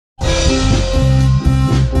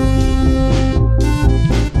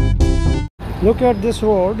Look at this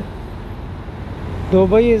road.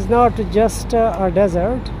 Dubai is not just a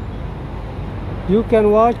desert. You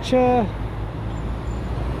can watch and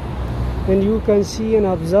you can see and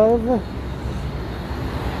observe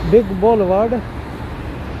big boulevard,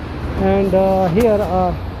 and here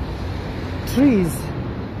are trees.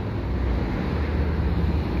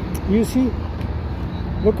 You see,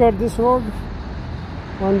 look at this road.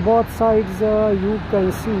 On both sides you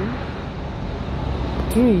can see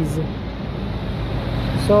trees.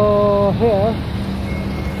 So here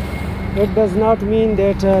it does not mean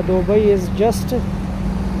that Dubai is just a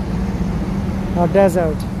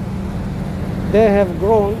desert. They have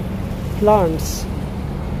grown plants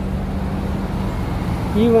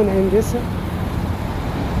even in this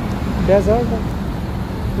desert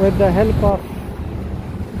with the help of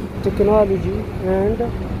technology, and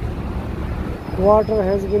water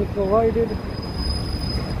has been provided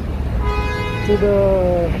to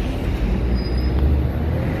the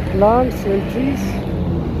plants and trees.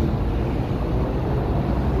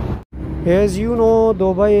 As you know,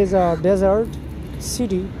 Dubai is a desert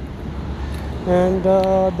city, and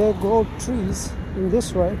they grow trees in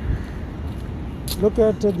this way. Look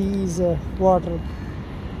at these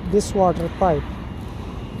this water pipe.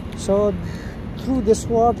 So through this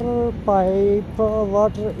water pipe,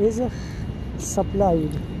 water is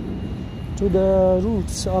supplied to the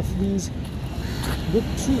roots of these big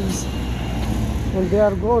trees, and they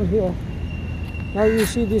are grown here. Now you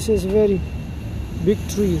see, this is very big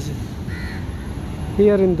trees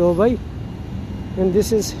here in Dubai, and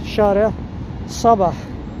this is Sharia Sabah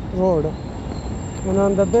road, and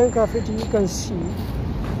on the bank of it you can see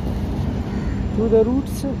to the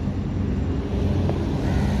roots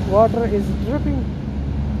water is dripping,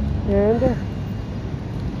 and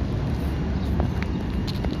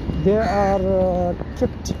they are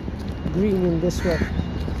kept green in this way,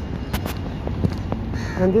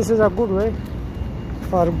 and this is a good way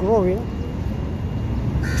for growing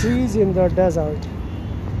trees in the desert.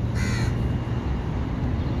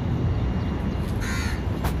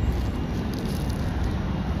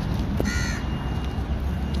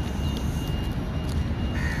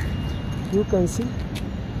 You can see,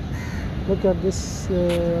 look at this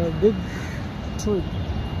big tree.